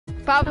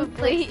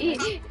Probably.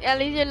 At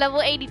least you're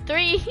level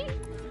 83.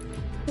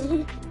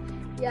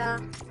 Yeah.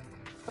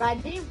 But I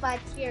didn't buy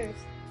tiers.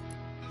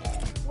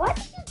 Why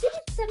did you give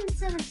it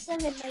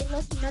 777 my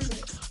lucky number?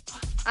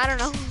 I don't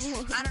know.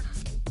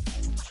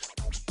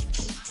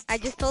 I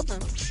just told them.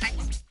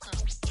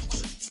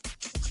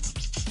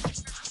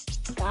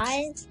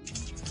 Guys,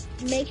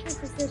 make sure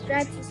to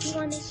subscribe to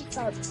C180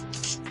 subs.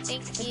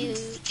 Thank you.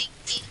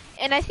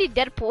 And I see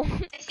Deadpool.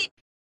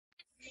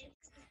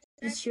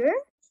 You sure?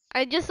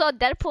 I just saw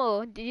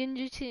Deadpool. Didn't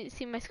you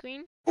see my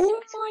screen?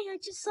 Oh my, I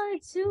just saw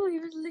it too. He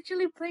was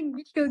literally playing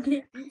video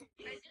games.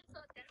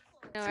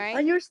 Alright.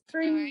 On your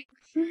stream.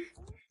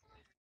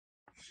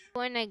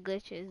 Fortnite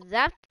glitches.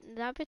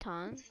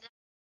 Zabaton.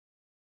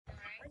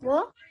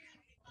 What?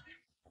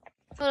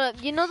 Hold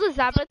up. You know the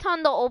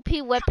Zabaton, the OP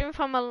weapon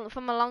from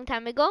a long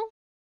time ago?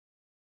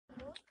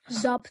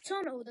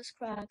 Zabaton? Oh, that's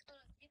cracked.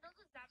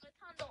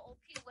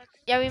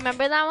 Yeah,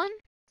 remember that one?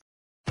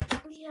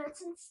 Yeah,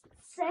 it's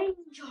insane,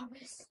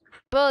 Jarvis.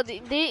 Bro,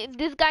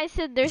 this guy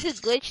said there's a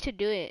glitch to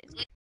do it.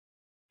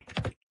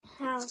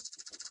 How?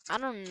 I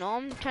don't know.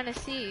 I'm trying to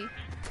see.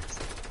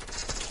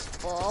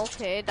 Well,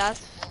 okay,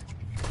 that's...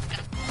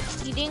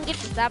 He didn't get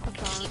the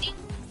Zabaton.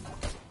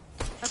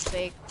 That's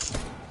fake.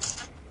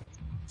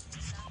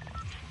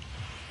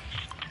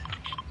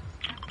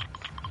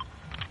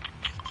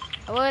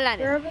 I will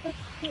land it.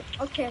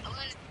 Okay.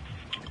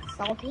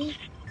 Salty?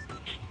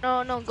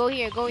 No, go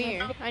here.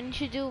 I need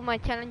to do my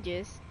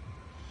challenges.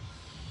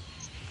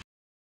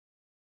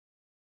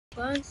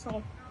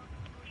 Salty.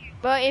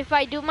 But if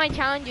I do my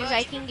challenges,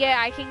 I can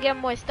get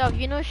more stuff.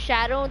 You know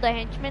Shadow, the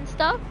henchman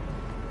stuff?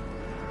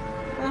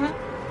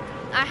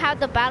 I have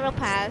the battle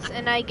pass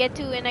and I get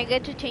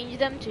to change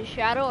them to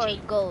Shadow or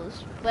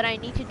Ghost. But I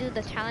need to do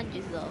the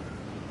challenges though.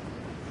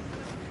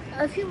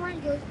 If you want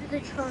to go through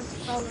the challenge,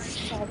 I'll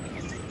Salty.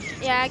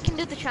 Yeah, I can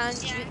do the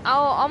challenge.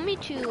 I'll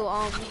meet you.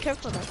 Be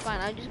careful. That's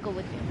fine. I'll just go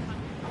with you.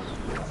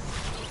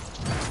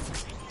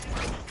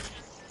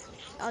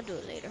 I'll do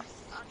it later.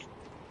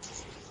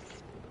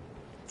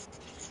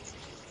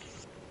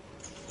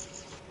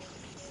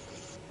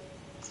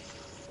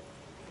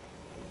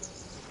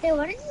 Hey,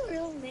 what are your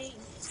real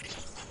names?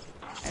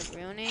 My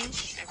real name?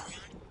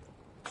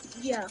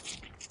 Yeah.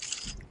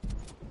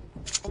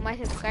 Well, my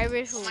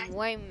subscribers who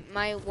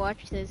might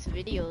watch this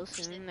video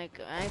soon.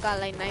 Like I got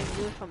like 9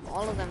 views from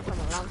all of them from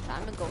a long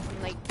time ago.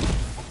 From like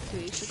 2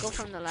 weeks ago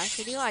from the last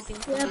video. I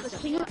think. Yeah, but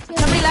somebody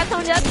left.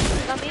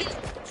 Got me.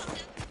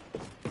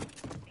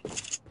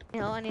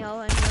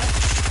 Anyhow.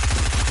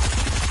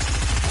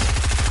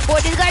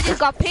 Boy, this guy just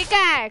got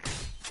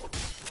pickaxe.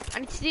 I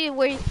need to see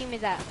where his team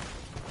is at.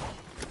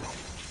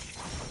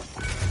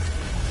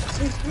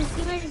 This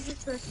guy is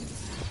this person.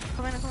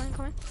 Come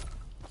in.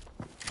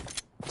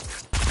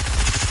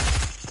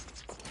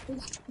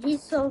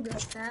 He's so good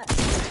at that.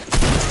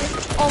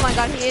 Oh my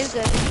god, he is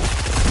good.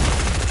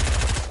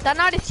 That's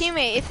not his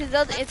teammate.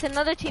 It's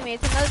another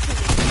teammate.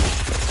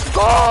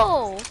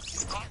 Go!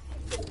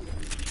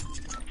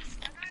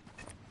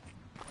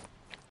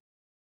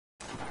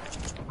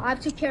 I have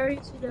to carry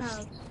you to the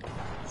house.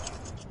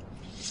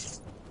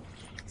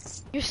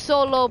 You're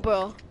so low,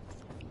 bro.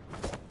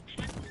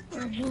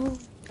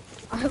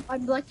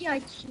 I'm lucky I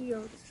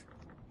shield.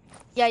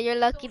 Yeah, you're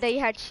lucky that you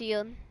had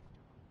shield.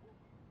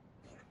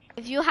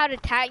 If you had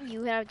attack, you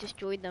would have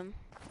destroyed them.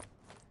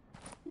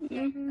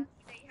 You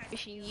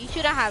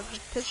should have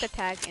took the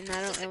attack, and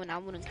I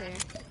wouldn't care.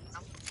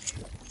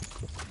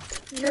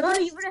 No,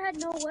 you would have had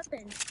no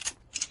weapons.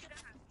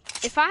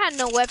 If I had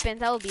no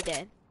weapons, I would be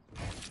dead.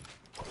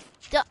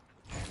 Duh.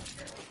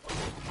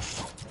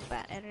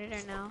 Bad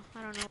editor now.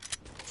 I don't know.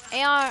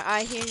 AR,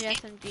 I hear your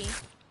SMG.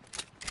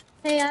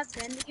 Hey, I have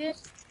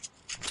bandages.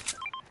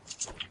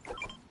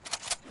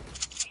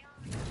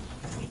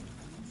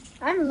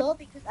 I'm low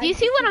because. Do you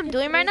see what I'm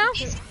doing right now?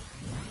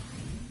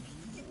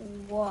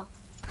 What?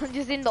 I'm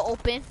just in the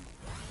open.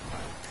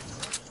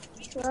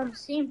 Sure, I'm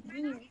seeing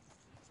you.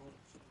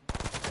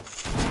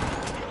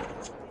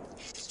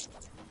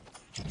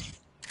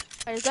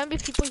 There's gonna be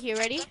people here.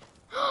 Ready?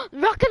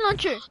 Rocket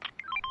launcher.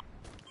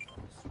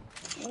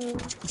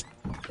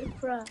 Good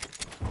crap.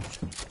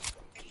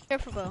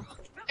 Careful, bro.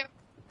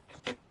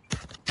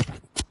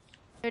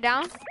 You're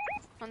down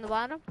on the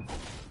bottom.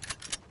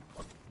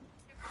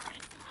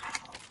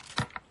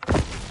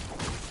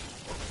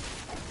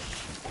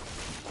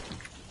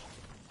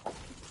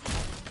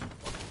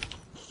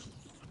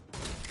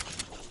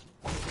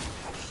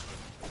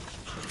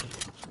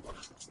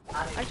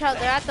 Watch out,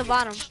 they're at the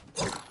bottom.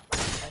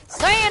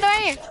 They're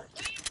here.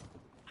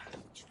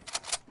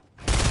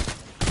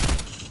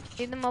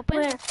 Leave them open.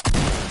 Where?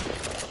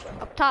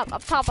 Up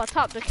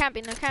top. They're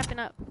camping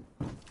up.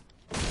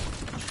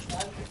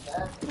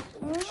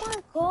 Oh my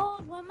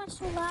god, why am I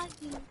so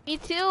laggy? Me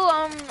too,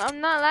 I'm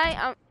not lying.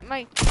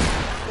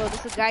 Bro,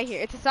 there's a guy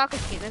here. It's a soccer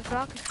skin,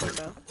 bro.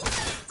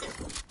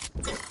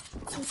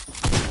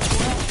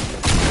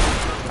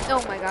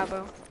 Oh my god,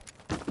 bro.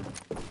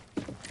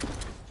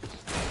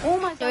 Oh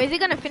my god. Yo, is he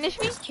gonna finish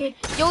me?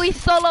 Yo, he's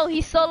so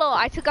low.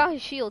 I took out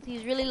his shield.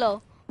 He's really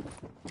low.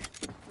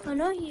 I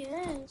know he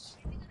is.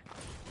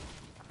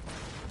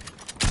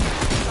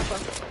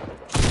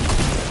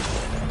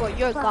 Bro,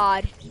 you're a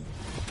god.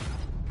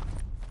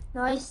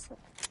 Nice.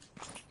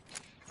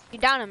 You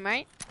down him,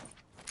 right?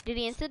 Did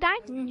he insta die?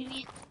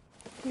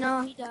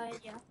 No, he died,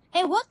 yeah.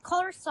 Hey, what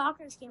color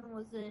soccer skin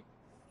was it?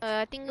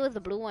 I think it was the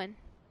blue one.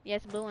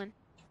 Yes, blue one.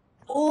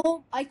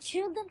 Oh, I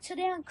killed them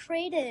today on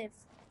creative.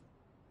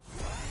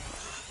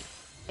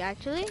 Yeah,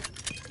 actually?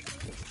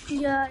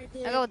 Yeah, I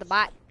did. I go with the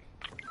bot.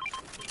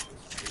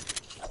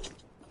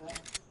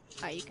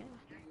 Alright, you can.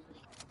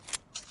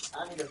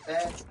 I need a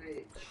fast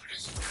switch.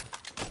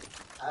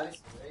 I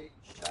just wait.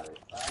 Shut it.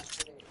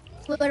 Fast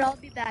switch. But I'll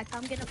be back.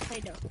 I'm gonna play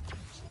though.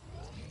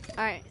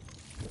 Alright.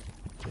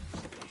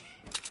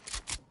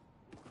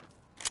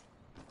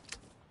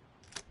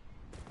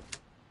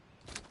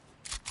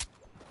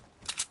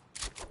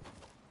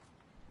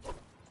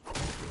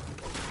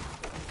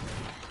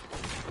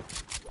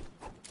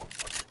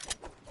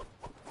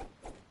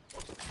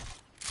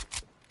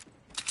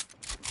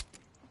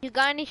 You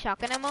got any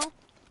shotgun ammo?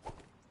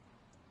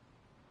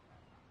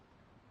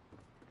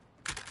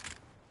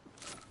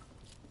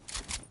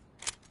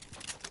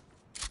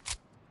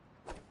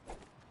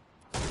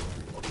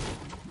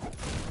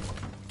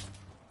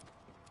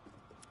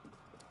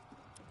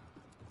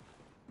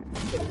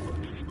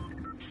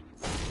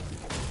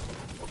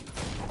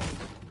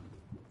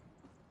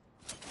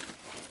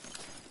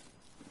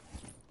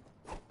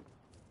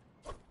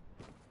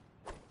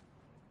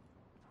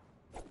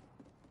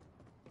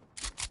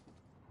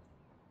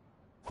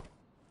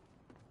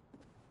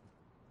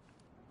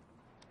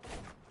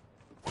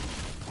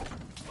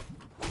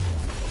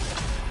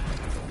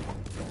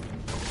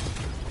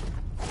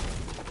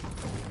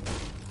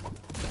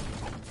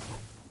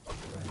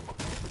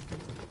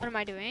 What am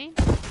I doing?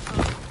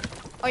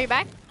 Oh, you're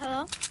back?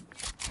 Hello?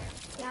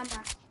 Yeah, I'm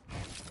back.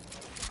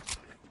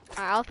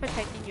 I was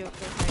protecting you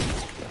for a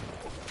second.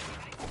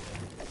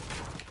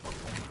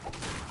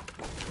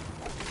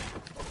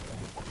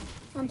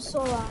 I'm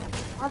so loud.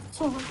 I have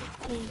 200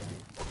 ping.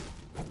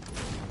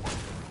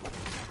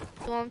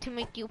 You want me to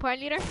make you part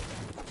leader?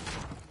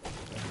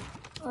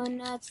 Oh,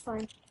 no, it's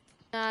fine.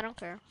 No, I don't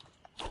care.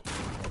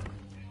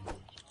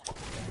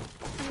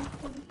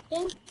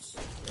 Thanks.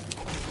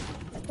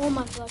 Oh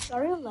my gosh,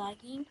 are you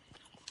lagging?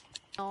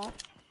 No.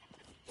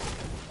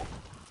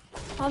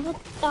 I have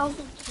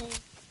 1,000 ping.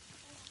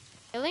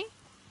 Really?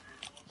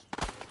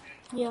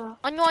 Yeah.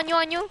 On you, on you,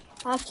 on you.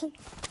 Actually,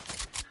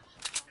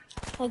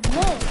 like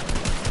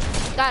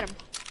this. Got him.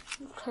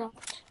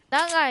 Correct.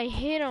 That guy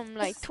hit him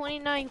like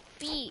 29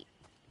 feet.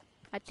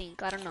 I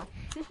think, I don't know.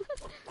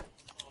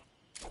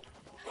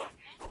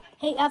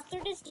 Hey, after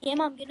this game,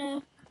 I'm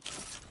gonna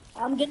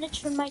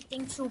turn my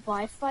thing to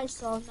Wi-Fi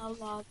so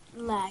no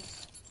lag.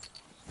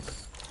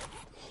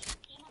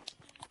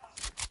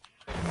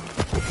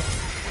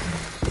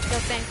 Yo,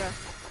 Sandra.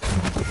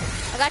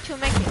 I got you,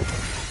 make it.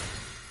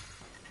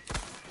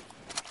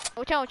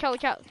 Watch out, watch out,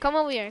 watch out. Come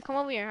over here, come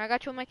over here. I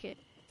got you, make it.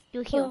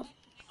 You heal.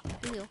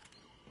 You heal.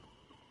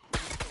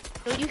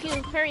 Yo, you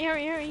heal. Hurry,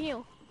 hurry, hurry,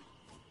 heal.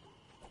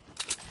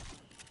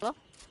 Hello?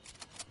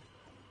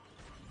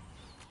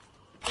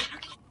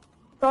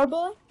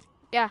 Starboy?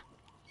 Yeah.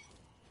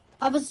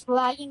 I was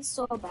lagging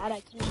so bad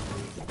I couldn't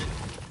breathe.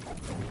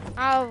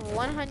 I have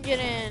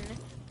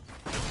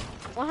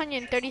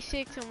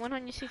 136 and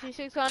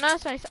 166 on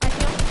us. I heal.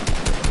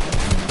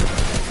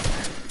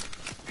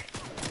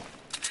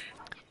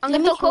 I'm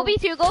gonna throw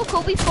Kobe's. Here you go.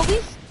 Kobe's.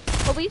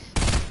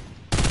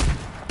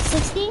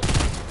 60?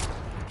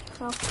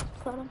 Oh,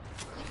 got him.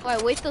 Oh, I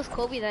waste those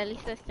Kobe's. At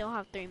least I still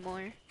have 3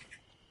 more.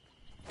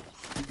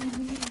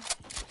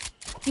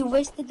 You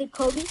wasted the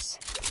Kobe's?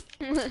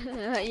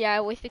 Yeah,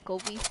 I wasted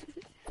Kobe's.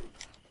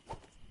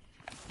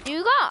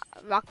 You got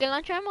rocket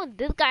launcher ammo?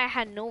 This guy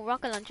had no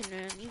rocket launcher,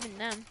 even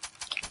them.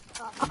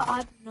 I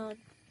have none.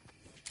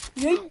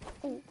 Yay.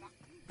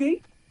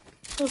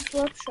 So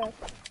slurp shot.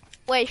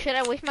 Wait, should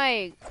I waste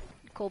my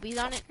Kobe's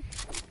on it?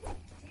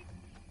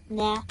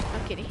 Nah.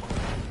 I'm kidding.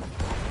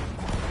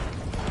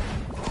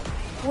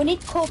 We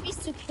need Kobe's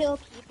to kill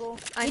people.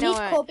 I know it.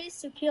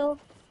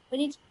 We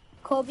need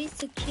Kobe's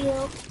to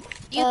kill.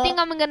 Do you think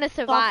I'm gonna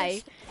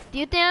survive? Do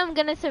you think I'm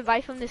gonna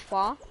survive from this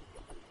fall?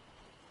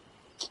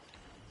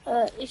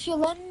 If you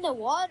land in the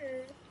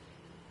water,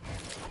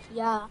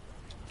 yeah.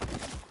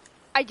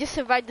 I just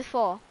survived this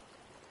fall.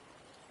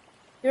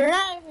 You're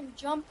not even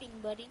jumping,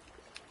 buddy.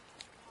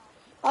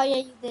 Oh yeah,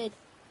 you did.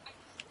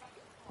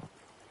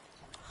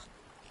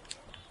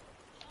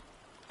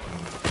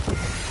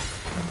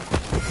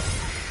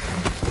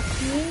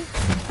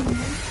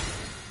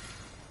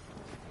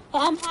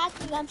 I'm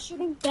hacking. I'm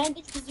shooting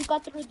bandage because you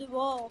got through the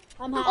wall.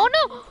 I'm hacking. Oh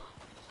no!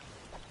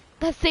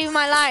 That saved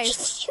my life.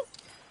 Just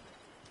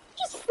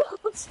fell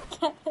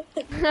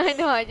again. I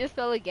know, I just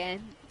fell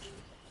again.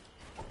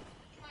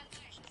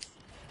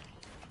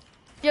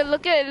 Yeah,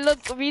 look,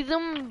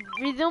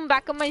 resume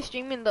back on my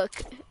stream and look.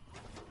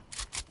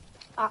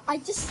 I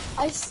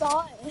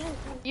saw it.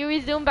 You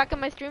resume back on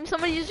my stream.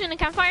 Somebody using a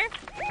campfire?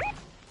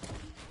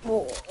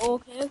 Oh,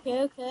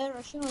 okay.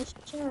 Russian.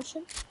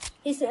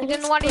 He's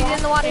in the water, he's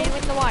in the water, he's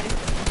in the water.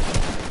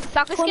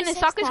 Soccer skin, is 26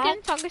 soccer tag.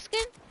 skin, soccer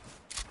skin?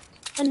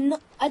 And no,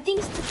 I think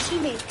it's the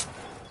teammate.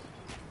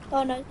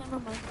 Oh no, never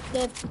mind.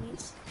 They have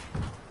teammates.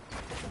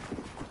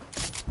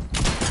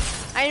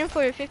 Item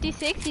for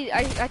 56,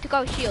 I took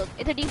out shield.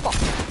 It's a default.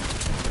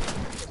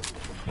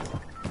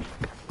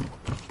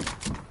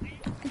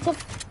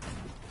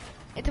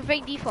 It's a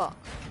fake default.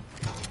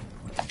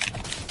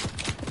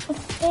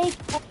 Fake,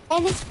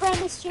 and his friend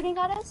is shooting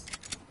at us.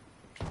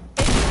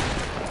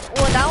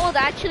 Well, that was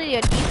actually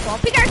a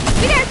default. Peter!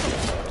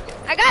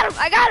 I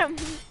got him!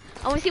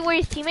 I wanna see where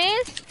his teammate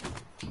is.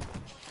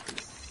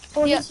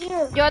 Oh, Yeah. he's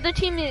here. Your other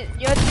team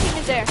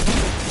is there.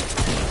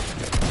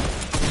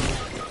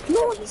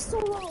 No, he's so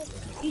low.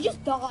 He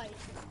just died.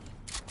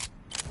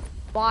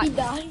 Bot. He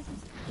died.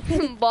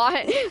 Bot.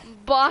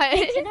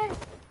 Hey, can I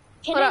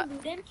Hold up.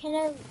 loot him? Can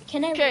I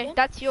loot Okay, him?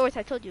 that's yours,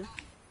 I told you.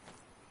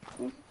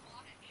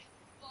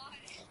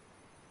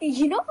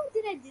 You know how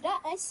did I do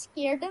that? I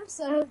scared him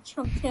so I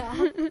jumped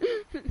out.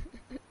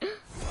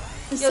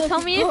 Yo,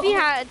 tell me if you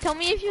had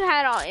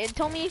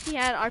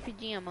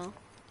RPG ammo.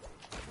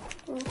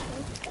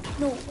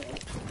 No.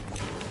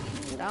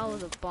 That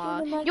was a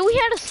bot. Never mind. Yo, he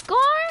had a scar?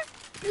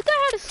 This guy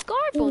had a scar,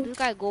 bro. This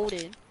guy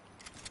golden.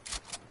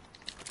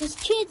 This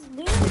kid's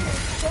losing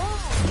his job.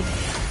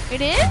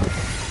 It is?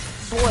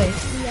 Boy.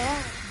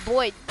 Yeah.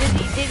 Boy,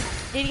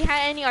 did he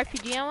have any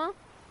RPG ammo?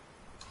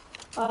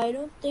 I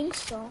don't think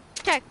so.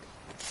 Check.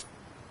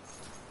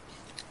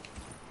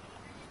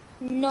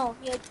 No,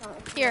 he had time.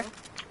 Here.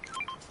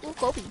 Ooh,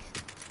 Kobe's.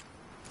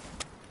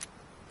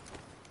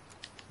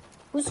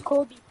 Who's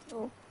Kobe?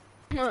 Oh.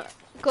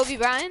 Kobe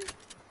Bryant?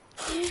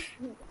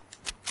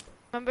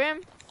 Remember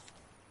him?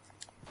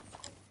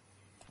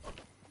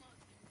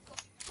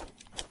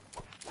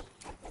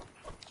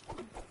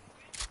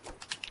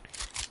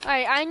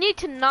 Alright, I need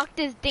to knock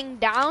this thing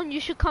down. You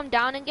should come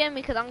down again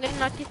because I'm gonna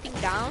knock this thing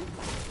down.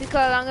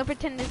 Because I'm gonna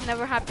pretend this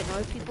never happened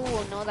or people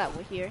will know that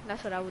we're here.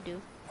 That's what I would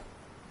do.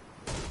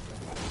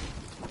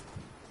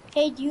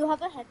 Hey, do you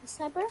have a heavy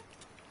sniper?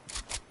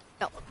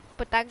 No,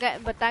 but that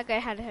guy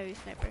had a heavy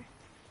sniper.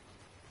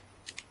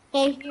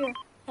 Hey, here,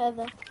 have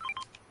a.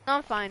 No,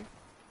 I'm fine.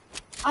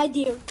 I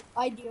dare you.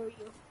 I dare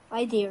you.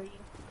 I dare you.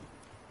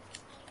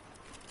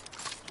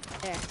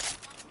 There.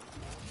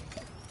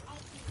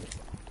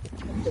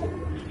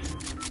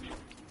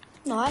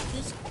 Not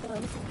this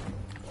gun.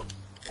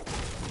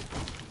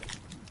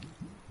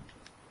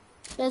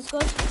 Let's go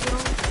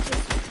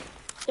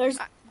to there's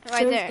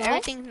Right there. guys?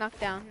 Everything's knocked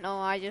down. No,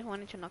 I just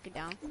wanted to knock it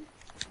down.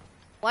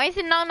 Why is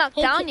it not knocked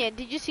Hey, down yet?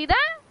 Did you see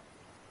that?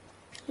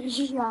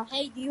 Yeah.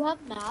 Hey, do you have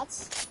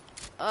mats?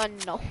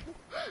 No.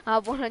 I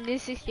have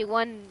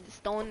 161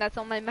 stone. That's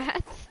on my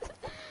mats.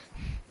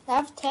 I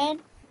have 10.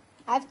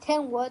 I have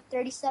 10 wood,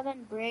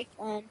 37 brick,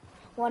 and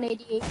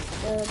 188.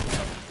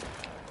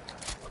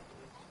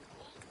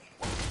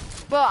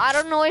 Bro, I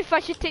don't know if I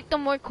should take the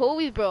more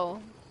Kobe's,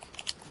 bro.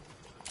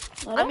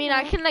 I mean,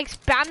 I can like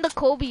spam the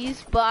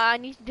Kobe's, but I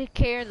need to take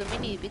care of the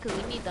minis because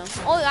we need them.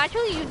 Oh,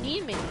 actually, you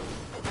need minis.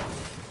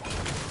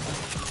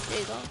 There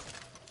you go.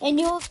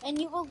 And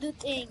you will do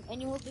thing.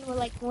 And you will do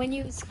like when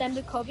you spam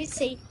the Kobe,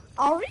 say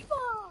Arriba.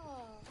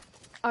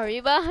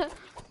 Arriba?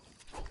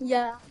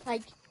 Yeah,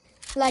 like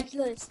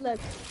this. Look,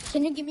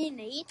 can you give me an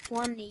 8?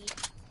 1 8.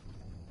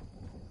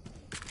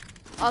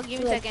 I'll give you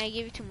a Look. second. I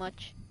gave you too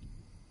much.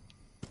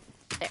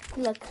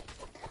 Look.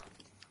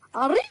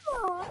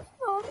 Arriba.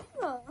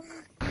 Arriba.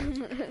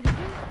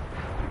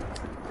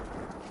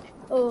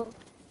 Oh.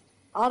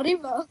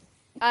 Arriba.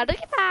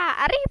 Arriba!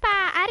 Arriba!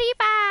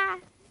 Arriba!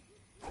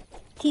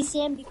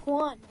 TCM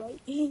Kwan, right?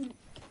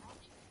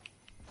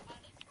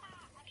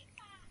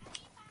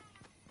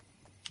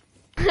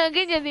 I'm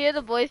gonna hear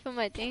the voice from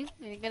my thing.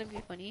 And it's gonna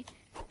be funny.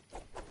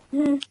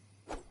 I'm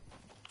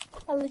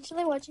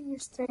literally watching your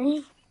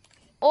stream.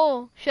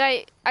 Oh,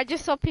 should I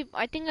just saw people.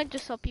 I think I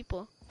just saw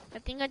people. I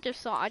think I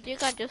just saw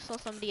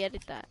somebody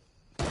edit that.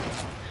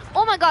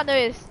 Oh my god, there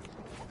is.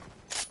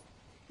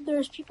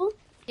 There's people?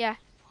 Yeah.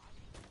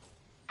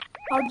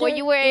 Are Where there-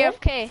 you were yeah?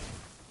 AFK.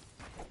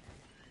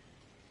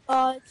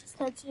 Just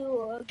had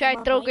to. Should I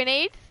my throw mic.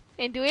 grenades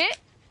and do it?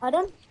 I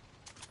don't.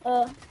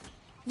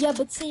 Yeah,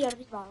 but say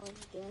arriba when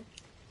you do it.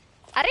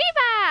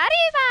 Arriba!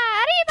 Arriba!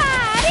 Arriba!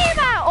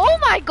 Arriba! Oh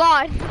my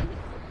god!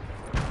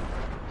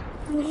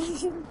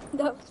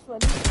 That was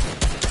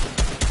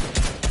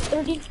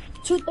funny.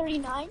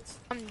 239s.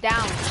 I'm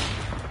down.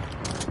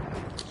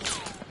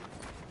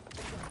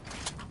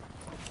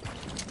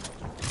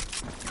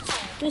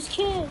 This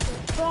kid is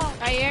crap.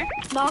 Right here.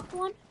 Knocked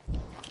one.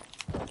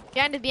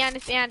 Behind us, behind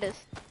us, behind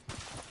us.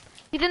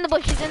 He's in the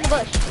bush, he's in the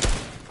bush.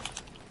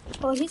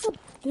 Oh, there's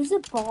a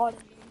bot in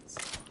this.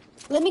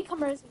 Let me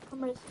come res.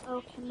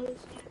 Oh, come res.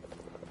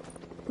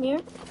 Here.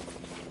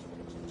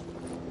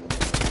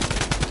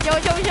 Yo.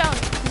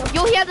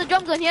 Yo, he has a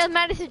drum gun. He has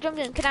Madison's drum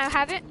gun. Can I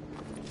have it?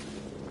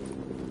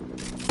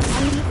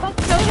 I mean, if I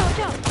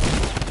Show.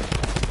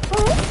 Oh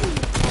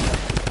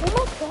my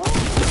god.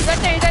 He's right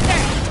there, He's right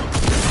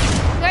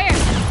here.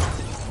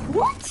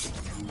 What?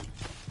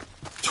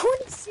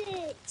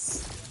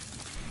 26.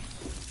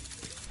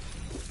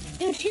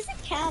 Dude, he's a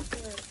camper.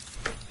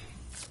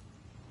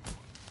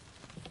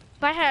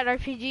 If I had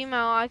RPG ammo,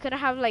 I could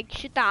have like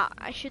shoot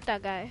that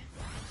guy.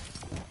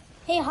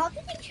 Hey, how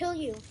did he kill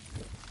you?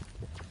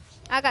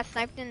 I got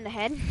sniped in the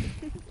head.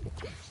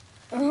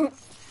 Oh,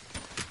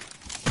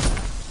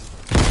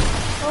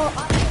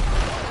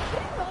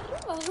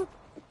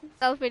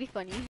 That was pretty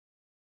funny.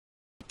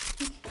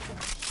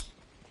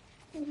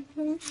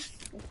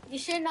 You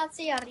should not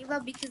say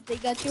arriba because they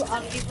got you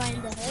arriba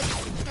in the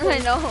head. I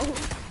know.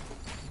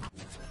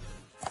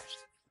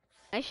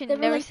 I should They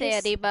were never like say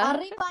this, arriba.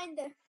 arriba in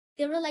the.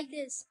 They were like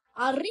this.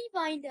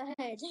 Arriba in the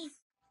head.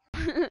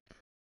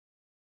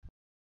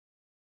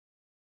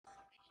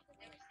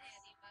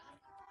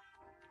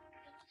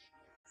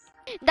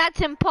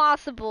 That's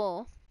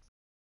impossible.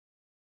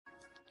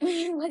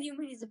 What do you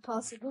mean is it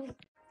possible?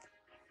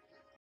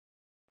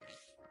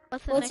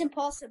 What's the What's next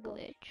impossible?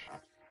 glitch?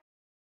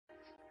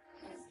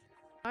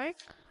 Mark?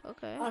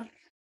 Okay.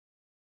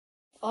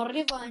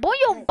 Arriba in Boy, the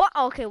yo, head.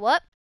 okay,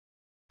 what?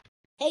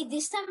 Hey,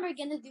 this time we're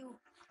gonna do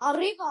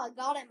Arriba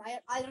got him.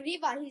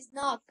 Arriba, he's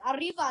knocked.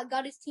 Arriba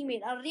got his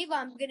teammate. Arriba,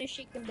 I'm gonna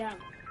shake him down.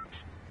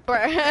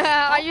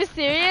 Bruh, are you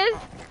serious?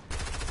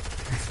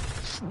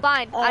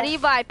 Fine,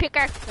 arriba, I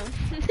pickaxed him.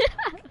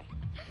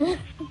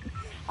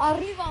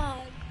 Arriba,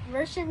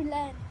 where should we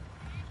land?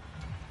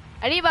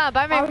 Arriba,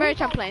 buy my merch,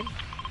 I'm Arriba. playing.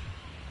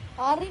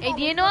 Arriba, Hey,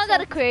 do you let's know go I got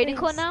a South creative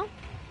code Springs.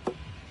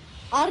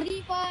 now?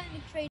 Arriba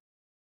and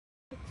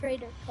the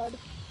trader code.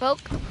 Milk,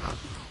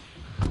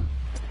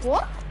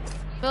 What?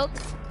 milk,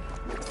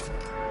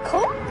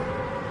 Coke?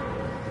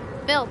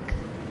 milk.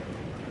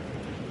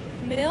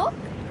 Milk?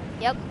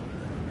 Yep.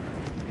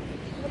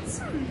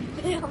 What's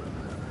milk?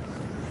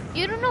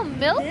 You don't know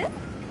milk? Milk?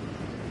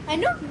 I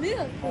know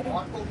milk.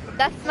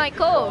 That's my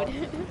code.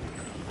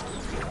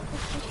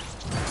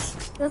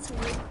 That's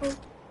weird.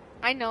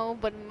 I know,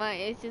 but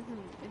it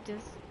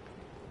just.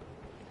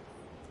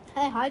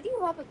 Hey, how do you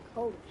have a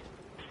code?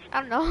 I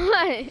don't know.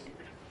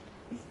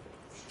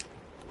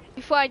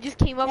 Before I just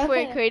came up with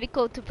a Okay. creative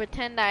code to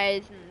pretend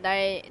to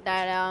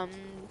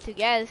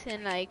guess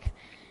and I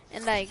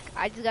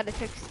just got a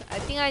text. I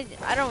think I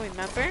don't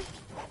remember,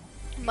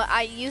 but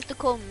I used the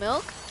code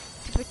milk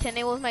to pretend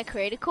it was my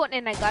creative code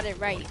and I got it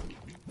right.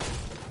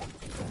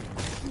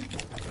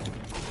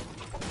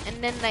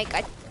 And then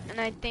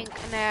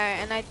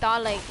I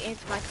thought like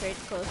it's my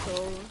creative code,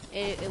 so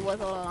it was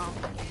all along.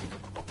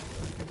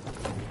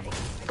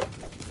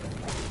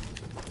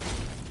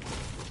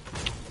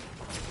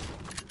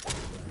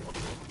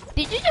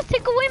 Did you just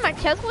take away my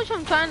chest, which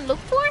I'm trying to look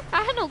for?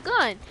 I had no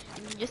gun.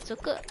 And you just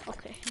took it?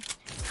 Okay.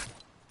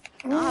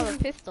 I have a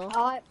pistol.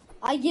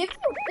 I give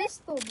you a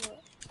pistol, bro.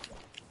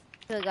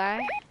 The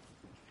guy.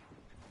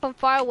 From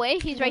far away,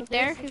 he's right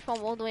there. He's from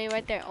all the way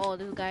right there. Oh,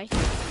 this guy.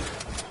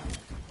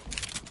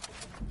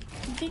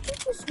 Did you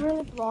just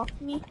really block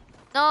me?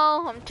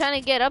 No, I'm trying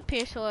to get up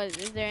here, so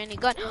is there any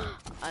gun?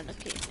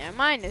 Okay, never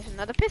mind. There's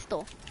another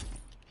pistol.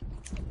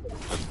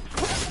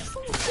 What is this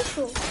little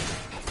pistol?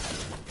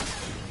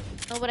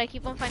 No, but I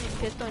keep on finding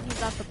pistol and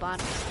he's off the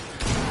bottom.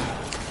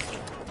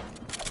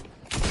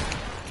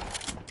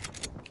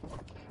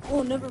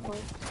 Oh, never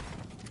mind.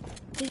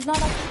 He's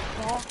not up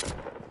the wall.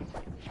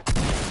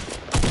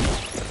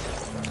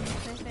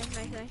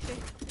 Nice.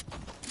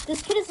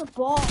 This kid is a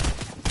ball.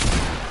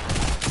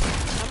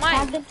 Never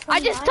mind. Tag I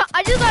just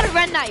got a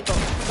red knife.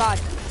 Oh God.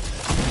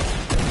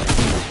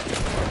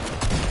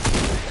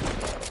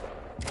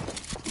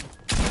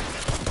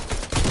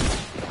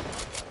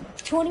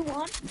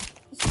 $21?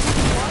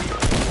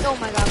 Oh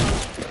my God.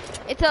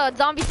 It's a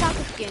zombie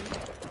soccer skin.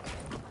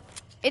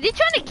 Is he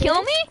trying to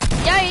kill me?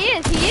 Yeah, he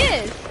is. He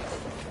is.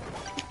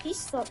 He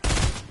sucks.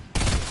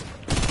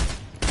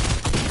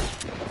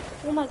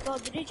 Oh my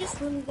God, did he just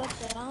really got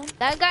down?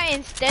 That guy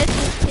instead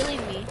is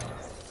killing me.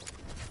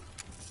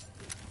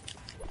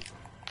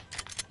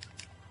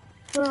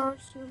 Where are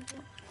you?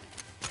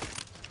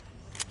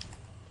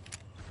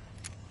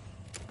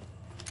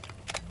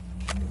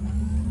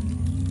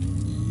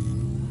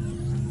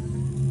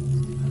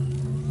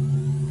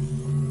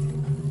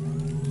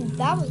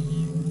 That was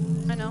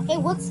easy. I know. Hey,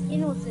 what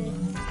skin was it?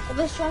 It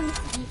was showing me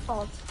the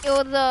default. It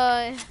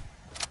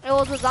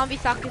was a zombie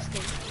soccer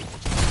skin.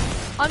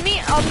 On me,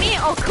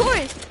 of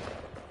course.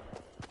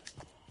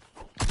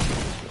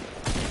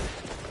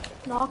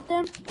 Knocked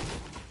him.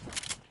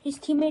 His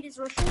teammate is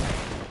rushing.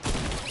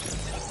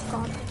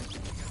 Got him.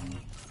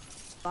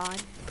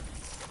 God.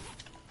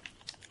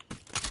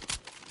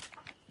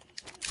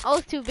 I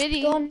was too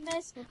busy. Don't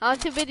mess with I was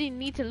too busy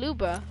need to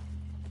Lubra.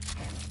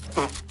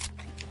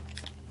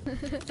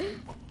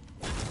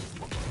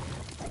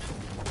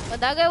 But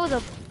that guy was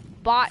a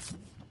bot.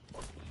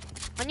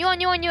 On you, I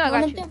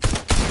got you.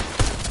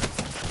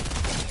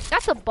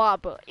 That's a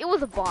bot, bro. It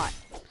was a bot.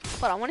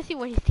 But I want to see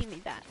where his team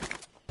is at.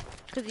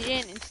 Because he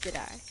didn't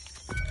insta-die.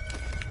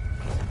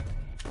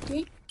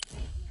 Me?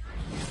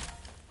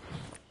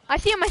 I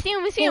see him.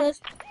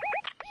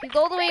 He's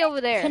all the way over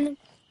there.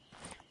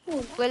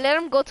 Wait, let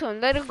him go to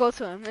him.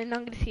 And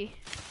I'm gonna see.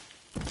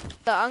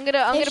 So I'm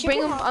gonna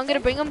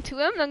bring him to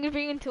him. And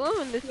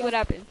let's see what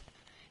happens.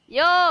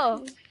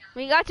 Yo,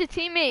 we got your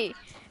teammate.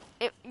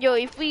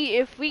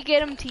 If we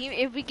get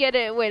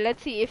him wait,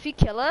 let's see. If he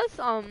kill us,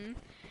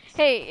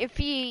 hey, if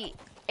he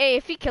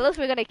kill us,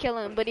 we're gonna kill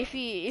him. But if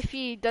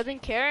he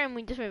doesn't care and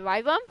we just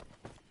revive him,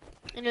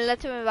 and then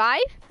let him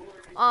revive,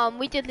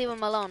 we just leave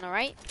him alone,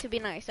 alright? To be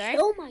nice, alright?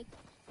 Oh my,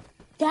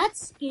 that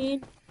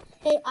skin.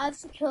 Hey, I have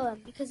to kill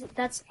him because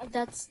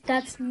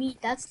that's me.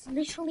 That's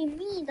literally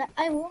me. That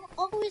I will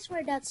always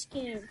wear that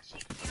skin.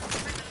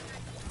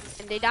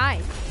 And they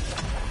die.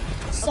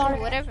 Sorry,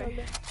 Okay, whatever.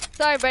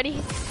 Sorry,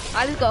 buddy.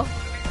 Let's go.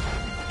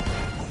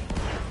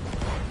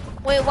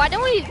 Wait, why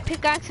don't we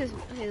pickaxe his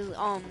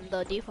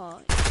the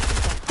default?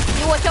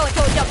 You watch out,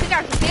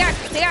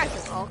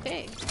 pickaxe.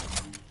 Okay.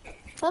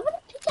 How many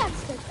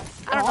pickaxes?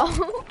 I don't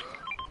know.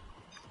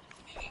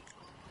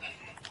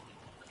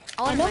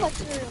 I know what's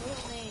your real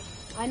name.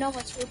 I know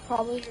what's your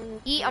probably your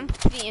real name. I'm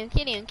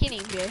kidding.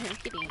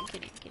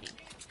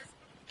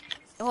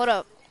 Hold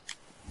up.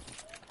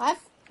 I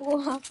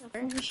will have to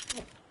finish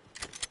it.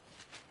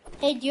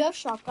 Hey, do you have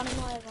shotgun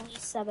ammo? I have only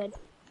 7.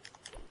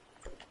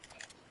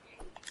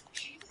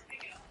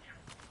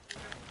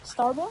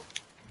 Starboy? Hold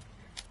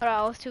on,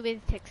 I was too busy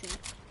texting.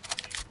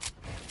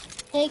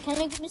 Hey, can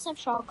you give me some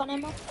shotgun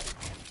ammo?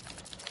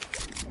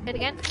 Say it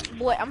again?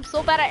 Boy, I'm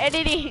so bad at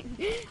editing.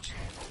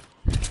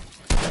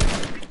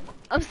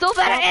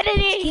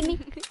 Give me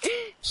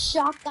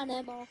shotgun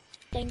ammo.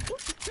 Thank you.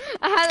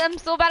 I'm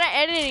so bad at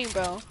editing,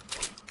 bro.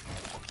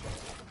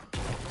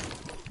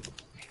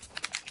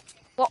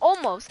 Well,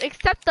 almost.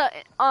 Except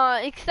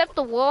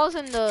the walls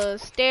and the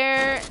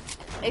stair.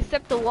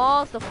 Except the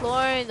walls, the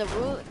floor, the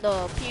roof,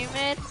 the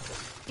pyramid.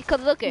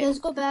 Because look it. Let's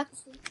go back.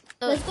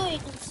 Let's go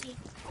agency.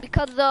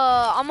 Because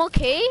I'm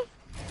okay.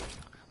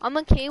 I'm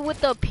okay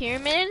with the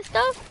pyramid and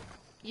stuff.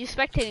 You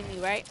spectating me,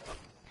 right?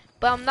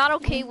 But I'm not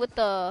okay with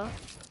the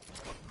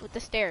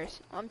stairs.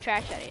 I'm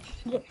trash at it.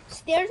 The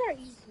stairs are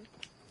easy.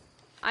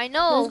 I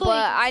know,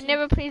 but I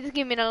never played this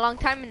game in a long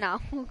time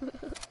now.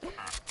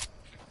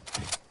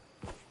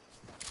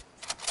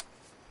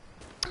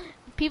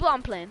 People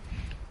I'm playing.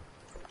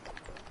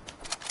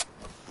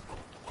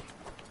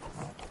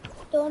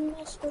 Don't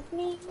mess with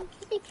me,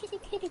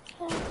 kitty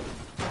cat.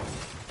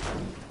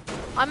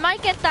 I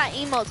might get that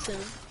emote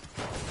soon.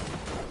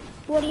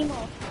 What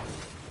emote?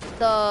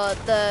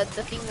 The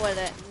thing where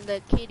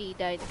the kitty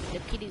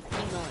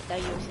emote that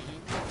you were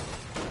saying.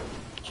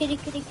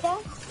 Kitty cat?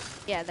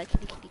 Yeah, the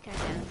kitty cat.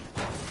 Yeah.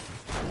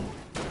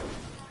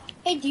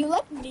 Hey, do you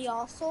like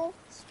Miaso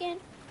skin?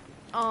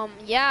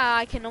 Yeah,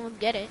 I can almost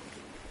get it.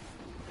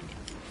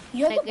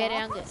 You have I the get it.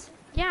 battle I'm good. pass?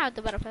 Yeah,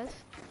 the battle pass.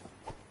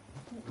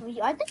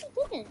 I think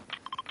you didn't.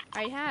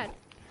 I had.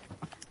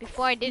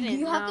 Before I didn't.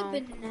 You have now.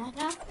 the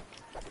banana?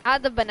 I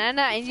had the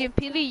banana and you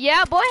peely.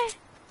 Yeah, boy.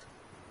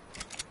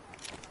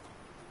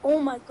 Oh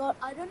my god,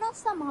 I don't know,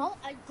 somehow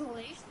I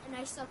glitched and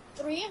I saw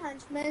 3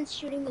 henchmen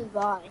shooting me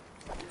by.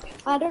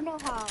 I don't know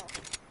how.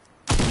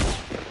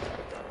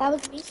 That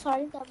was me,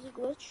 sorry, that was a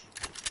glitch.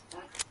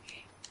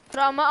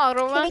 Bro, I'm gonna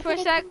auto run for a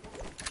sec.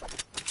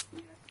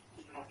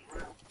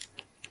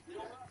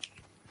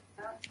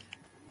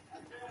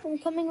 I'm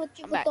coming with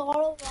you with the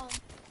auto run.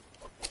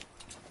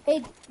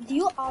 Hey, do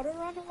you auto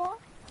run a lot?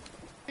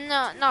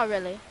 No, not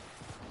really.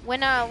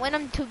 When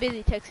I'm too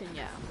busy texting,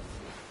 yeah.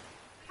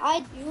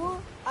 I do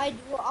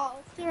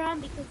auto run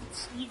because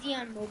it's easy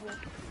on mobile.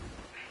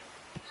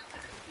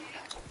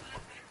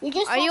 You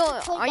just Are you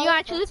play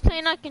actually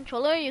playing on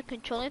controller? Or your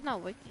controller's not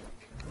working.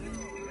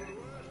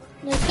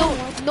 No,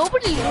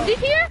 Nobody looted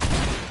here?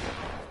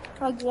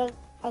 I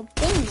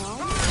think no.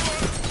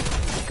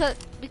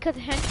 Because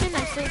henchmen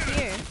are still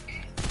here.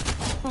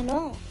 I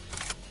know.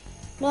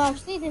 No,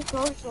 actually this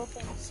door is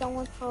open.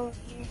 Someone's probably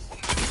here.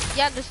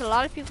 Yeah, there's a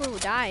lot of people who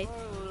died.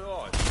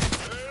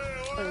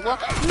 Wait, what?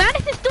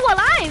 Mattis is still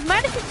alive!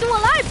 Mattis is still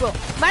alive, bro!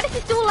 Mattis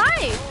is still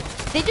alive!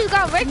 They just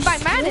got wrecked by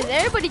Mattis.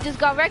 Everybody just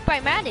got wrecked by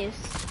Mattis.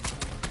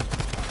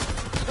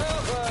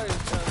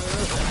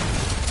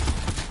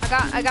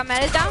 I got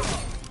Mattis down.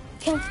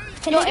 Can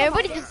No, I get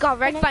everybody just got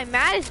wrecked by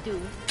Mattis,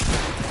 dude.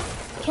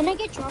 Can I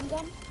get drum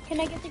gun? Can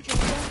I get the drum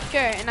gun? Sure,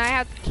 and I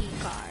have the key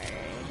card.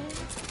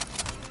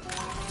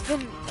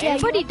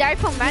 Everybody died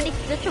from Mattis.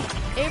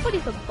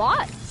 Everybody's a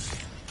bot.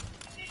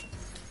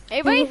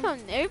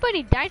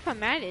 Everybody died from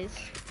Mattis.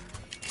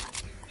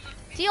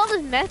 See all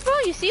this mess, bro?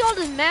 You see all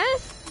this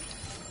mess?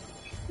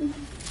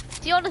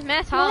 See all this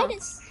mess, huh?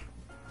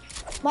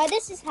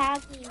 Midas is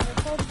hacking.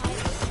 Report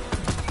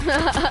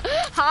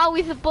Midas. How are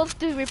we supposed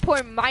to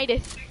report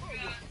Midas?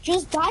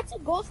 Just die to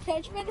Ghost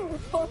Henchman and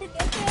report it.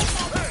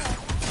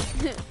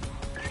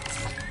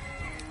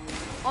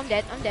 I'm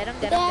dead.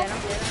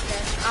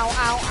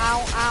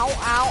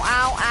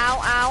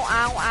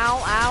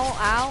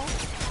 Ow.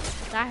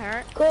 That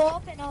hurt. Go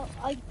up and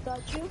I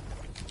got you.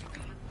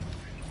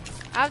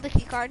 I have the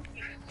key card.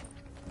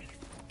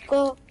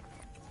 Go.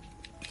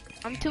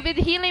 I'm too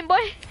busy healing,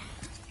 boy.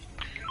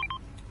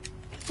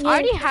 I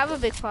already have a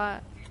big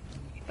pot.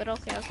 But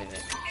okay, I'll save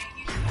it.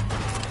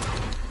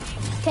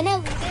 Can I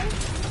leave it?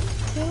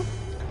 Too?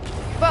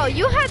 Bro,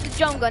 you had the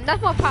drum gun.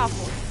 That's more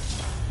powerful.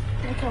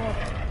 Okay.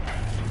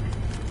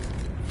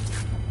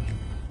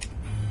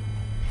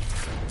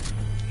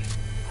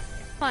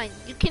 Fine.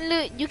 You can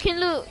loot. You can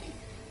loot.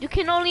 You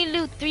can only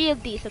loot 3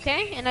 of these,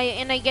 okay? And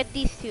I get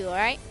these 2,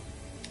 alright?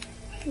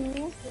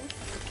 Okay.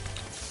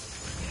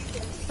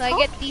 So I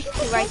get these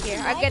 2 right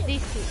here. I get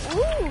these 2.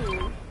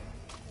 Ooh.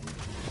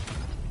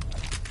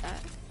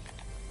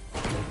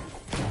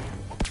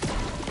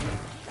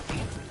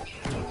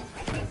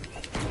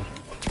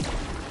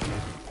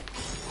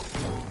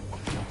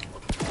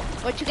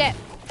 What you get?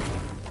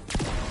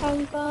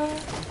 I got.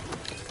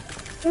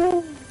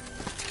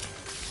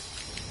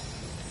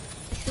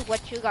 This is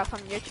what you got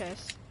from your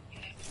chest.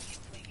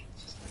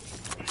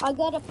 I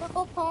got a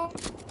purple pump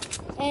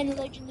and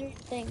legendary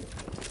thing.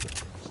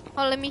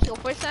 Oh, let me heal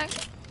for a sec.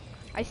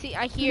 I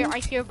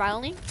hear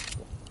violin.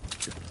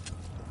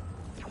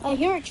 I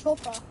hear a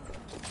chopa.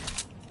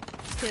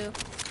 Too.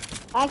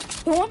 I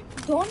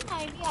don't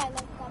mind me. I like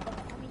that, but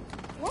I mean,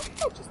 why did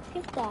I just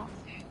pick that?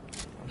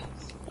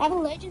 I have a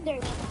legendary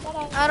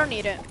one. I don't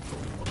need it.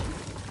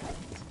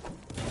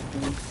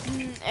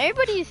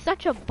 Everybody is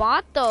such a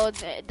bot though.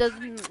 Does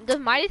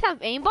Midas have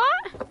aimbot?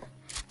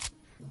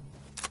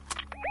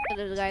 Oh,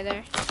 there's a guy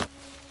there.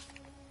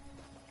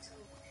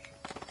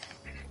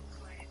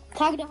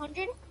 Tagged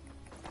 100.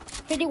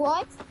 50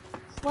 watts.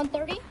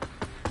 130.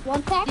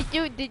 One tag.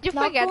 Did you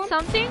Knock forget one.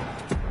 something?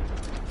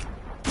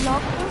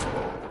 Knocked one.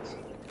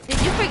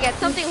 Did you forget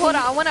something? Hold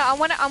on. I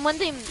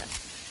want him.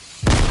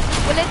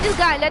 Well, let this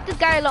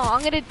guy alone.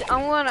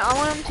 I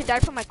want him to die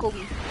for my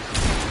Kobe.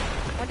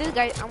 I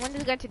want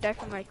this guy to die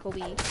for my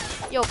Kobe.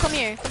 Yo, come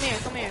here, bro.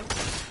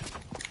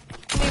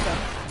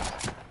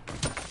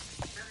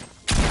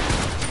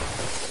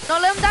 No,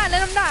 let him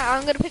die.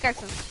 I'm gonna pickaxe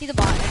him. He's a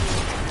bot.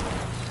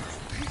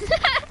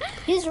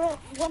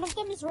 One of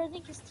them is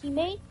resing his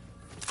teammate.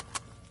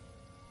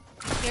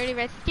 He already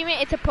rested his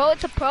teammate. It's a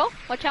pro.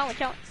 Watch out.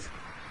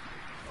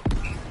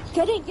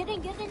 Get in here.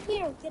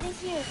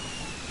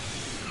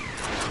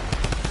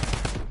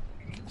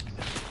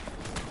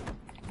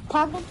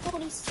 Tagged him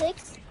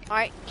 26.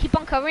 Alright, keep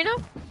on covering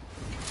him.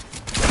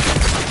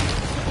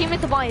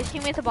 His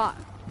teammate's a bot.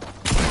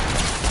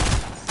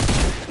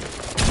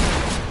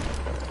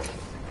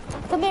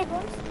 Come here,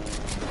 bros.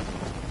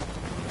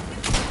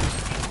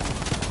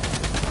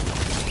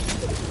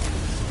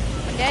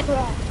 I'm dead.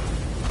 Right.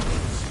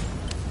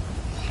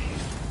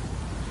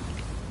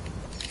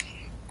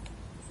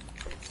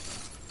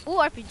 Ooh,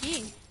 RPG.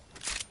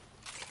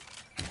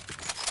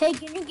 Hey,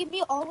 can you give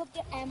me all of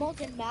the ammos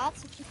and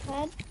mats if you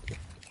can?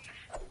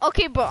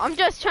 Okay, bro. I'm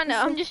just trying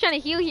to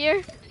heal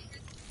here.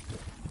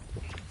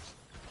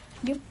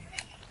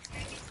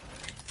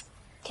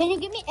 Can you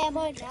give me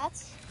ammo and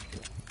mats?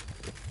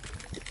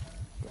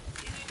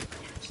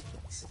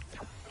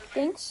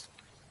 Thanks.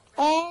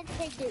 And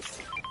take this.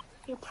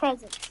 Your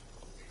present.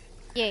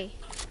 Yay.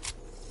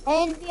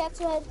 And we have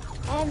to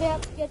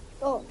get.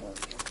 Oh no.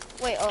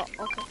 Wait. Oh,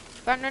 okay.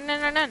 Run.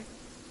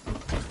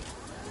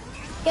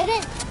 Get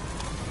in.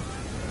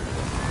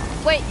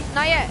 Wait,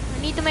 not yet. I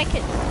need to make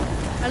it.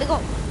 Let's go.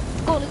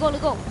 Let's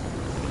go.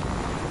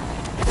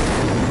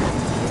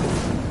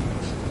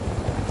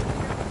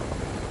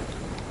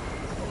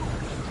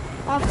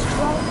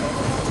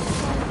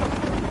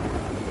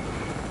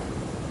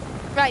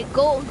 Right,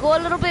 go a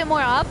little bit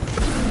more up. Go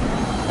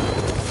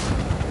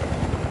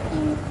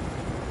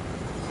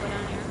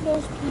down here.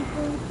 There's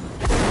people.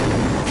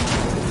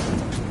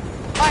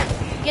 Alright,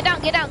 get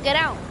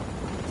down.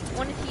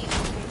 Want to see you.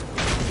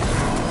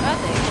 Out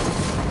there.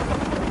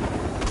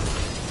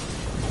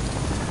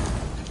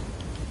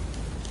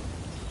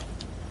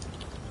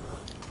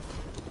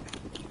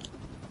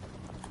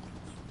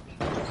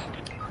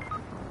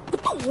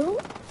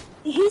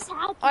 He's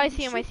happy. Oh, I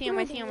see him.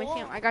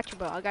 I got you,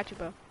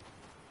 bro.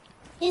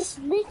 It's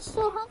lit,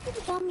 so how can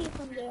you tell me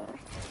from there?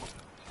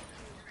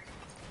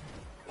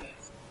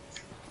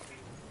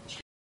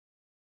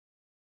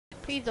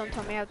 Please don't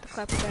tell me I have to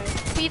clap you guys.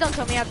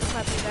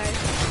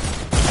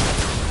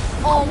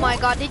 Oh my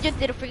god, they just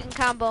did a freaking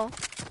combo.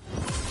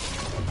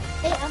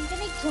 Hey, I'm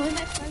gonna join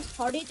my friend's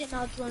party, then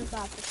I'll join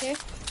back, okay?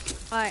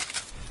 Alright.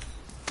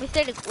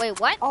 Wait,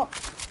 what? Oh.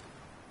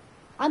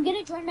 I'm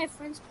gonna join my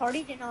friend's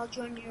party, then I'll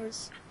join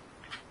yours.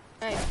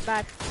 Alright,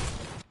 bad.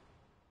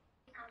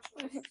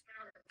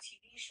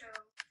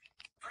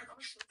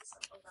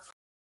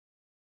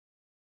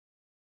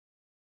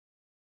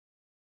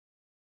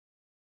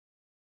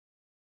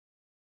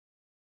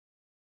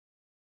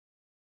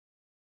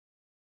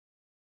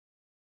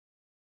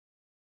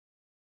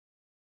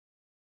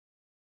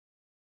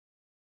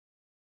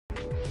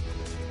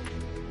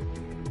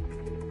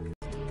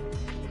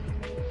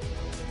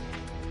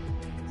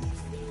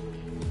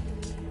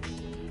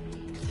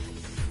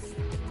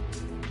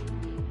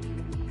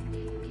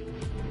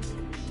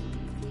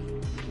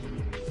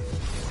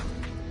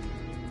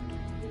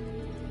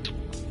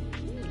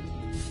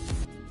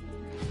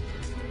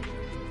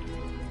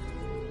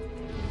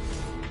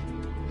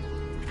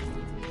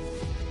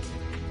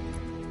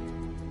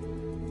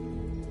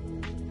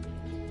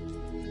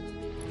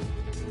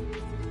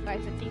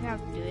 Guys, I think I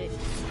have to do it.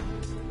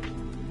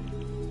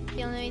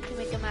 The only way to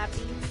make him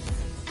happy.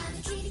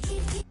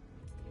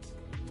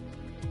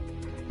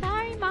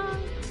 Sorry, Mom.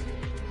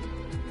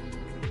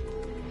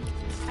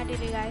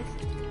 you guys.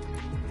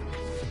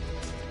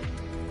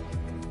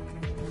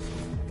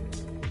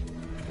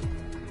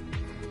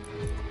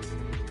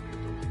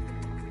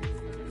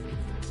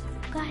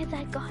 Guys,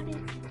 I got it.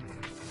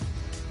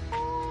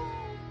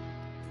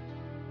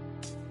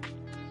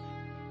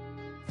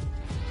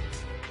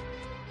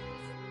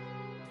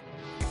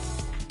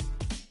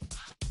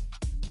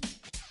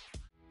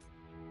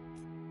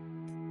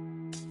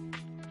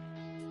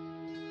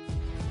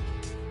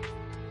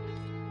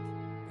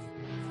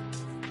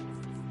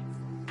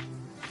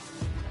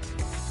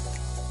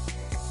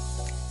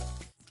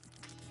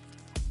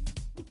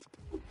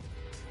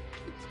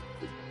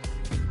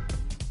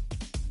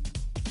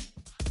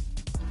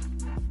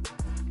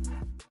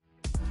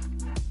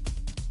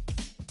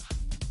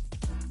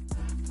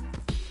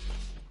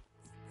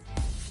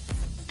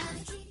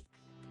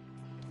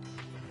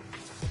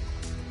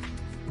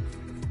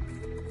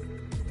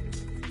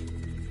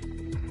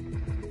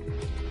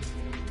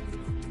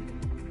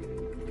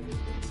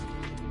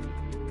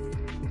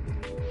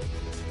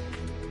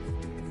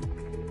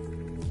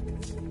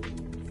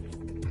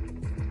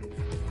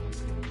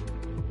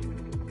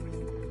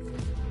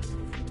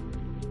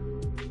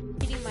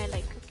 Eating my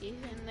like cookies,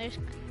 and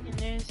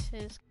there's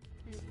his.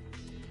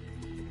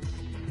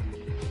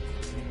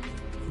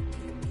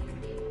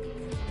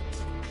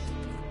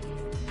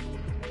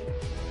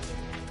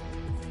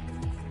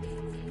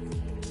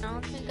 I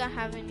don't think I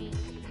have any.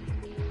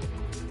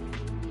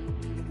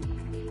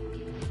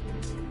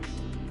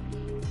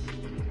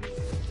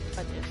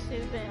 I'll just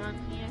save it on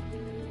here.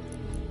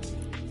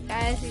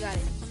 Guys, we got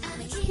it.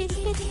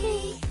 Kitty,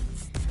 kitty,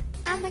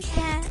 I'm a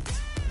cat.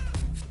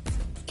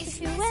 If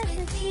you're wet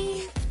with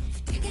me,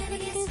 you're gonna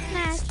get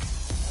snatched.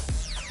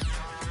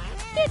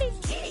 Kitty,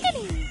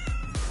 kitty.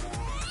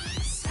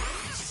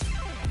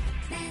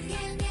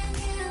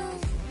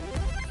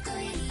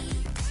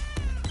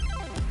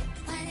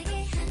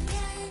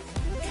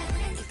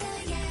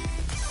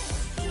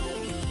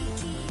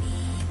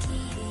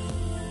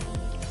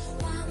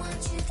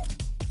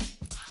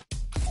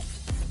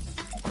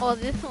 Oh,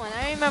 this one.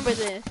 I remember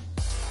this.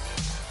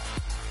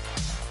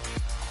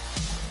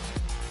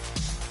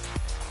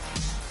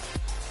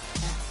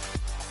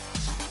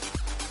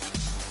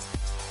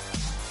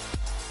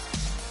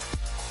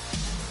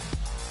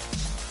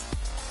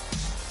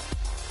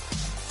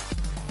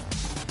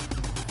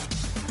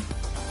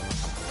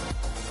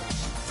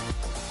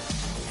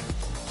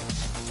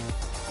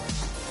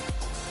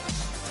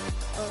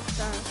 Oh,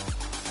 sorry.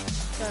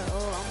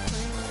 Oh, I'm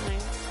playing with my...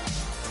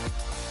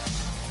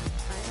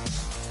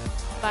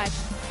 Bye.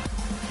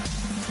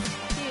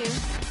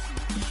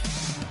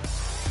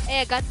 Hey,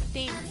 I got the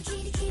theme.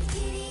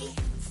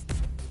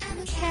 I'm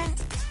a cat.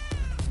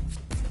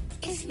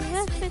 If you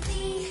mess with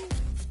me,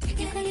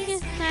 you're gonna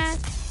get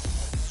snatched.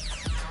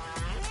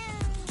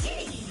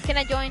 Can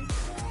I join?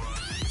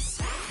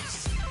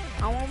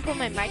 I won't put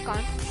my mic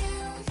on.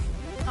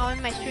 I'll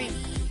end my stream.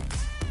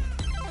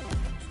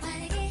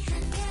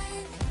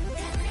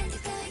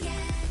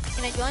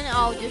 Can I join?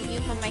 I'll just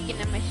mute my mic and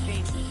end my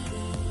stream.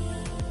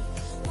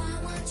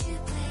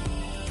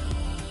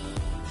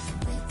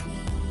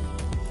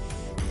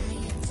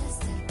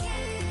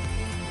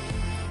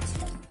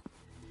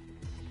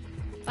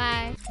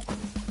 Bye.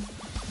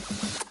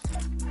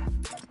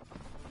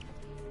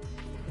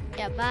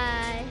 Yeah,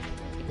 bye.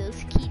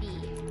 Those kitty.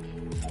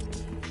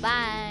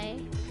 Bye.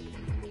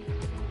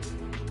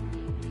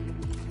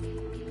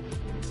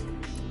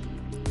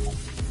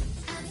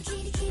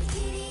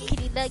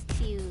 Kitty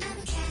likes you.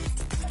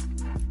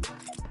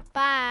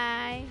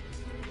 Bye.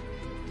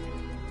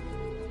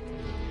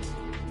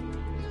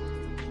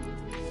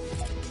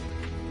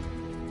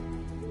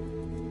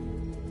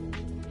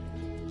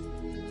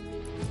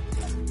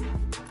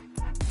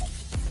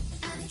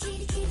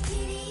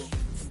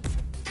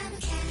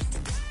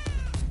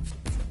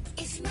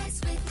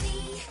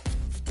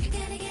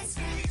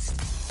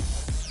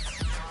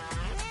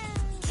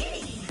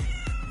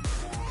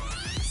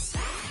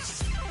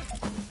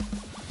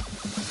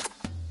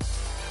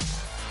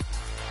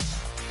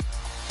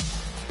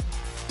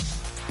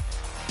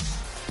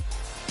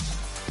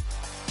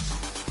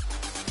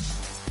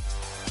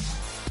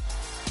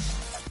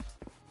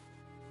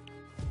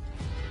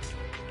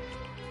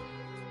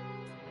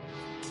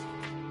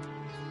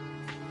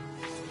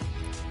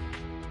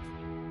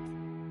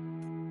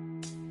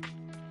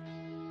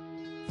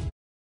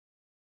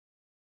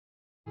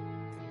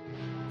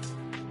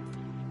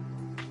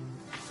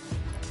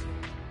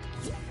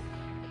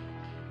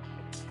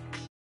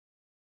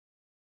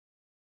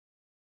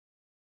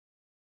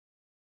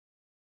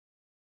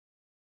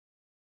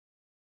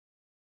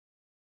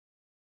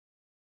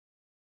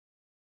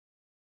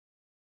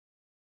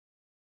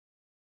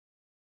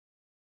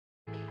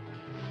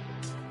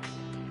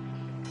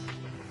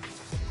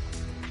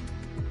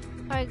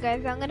 Alright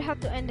guys, I'm gonna have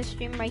to end the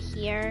stream right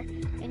here.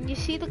 And you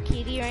see the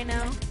kitty right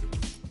now?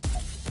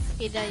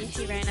 Okay, that you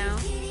see right now.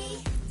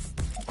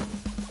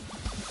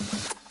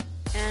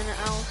 And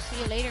I'll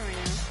see you later right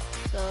now.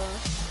 So,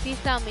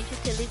 peace out, make sure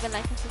to leave a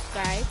like and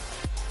subscribe.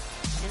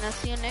 And I'll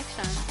see you next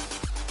time.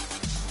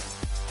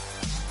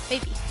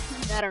 Maybe.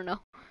 I don't know.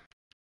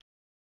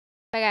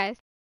 Bye guys.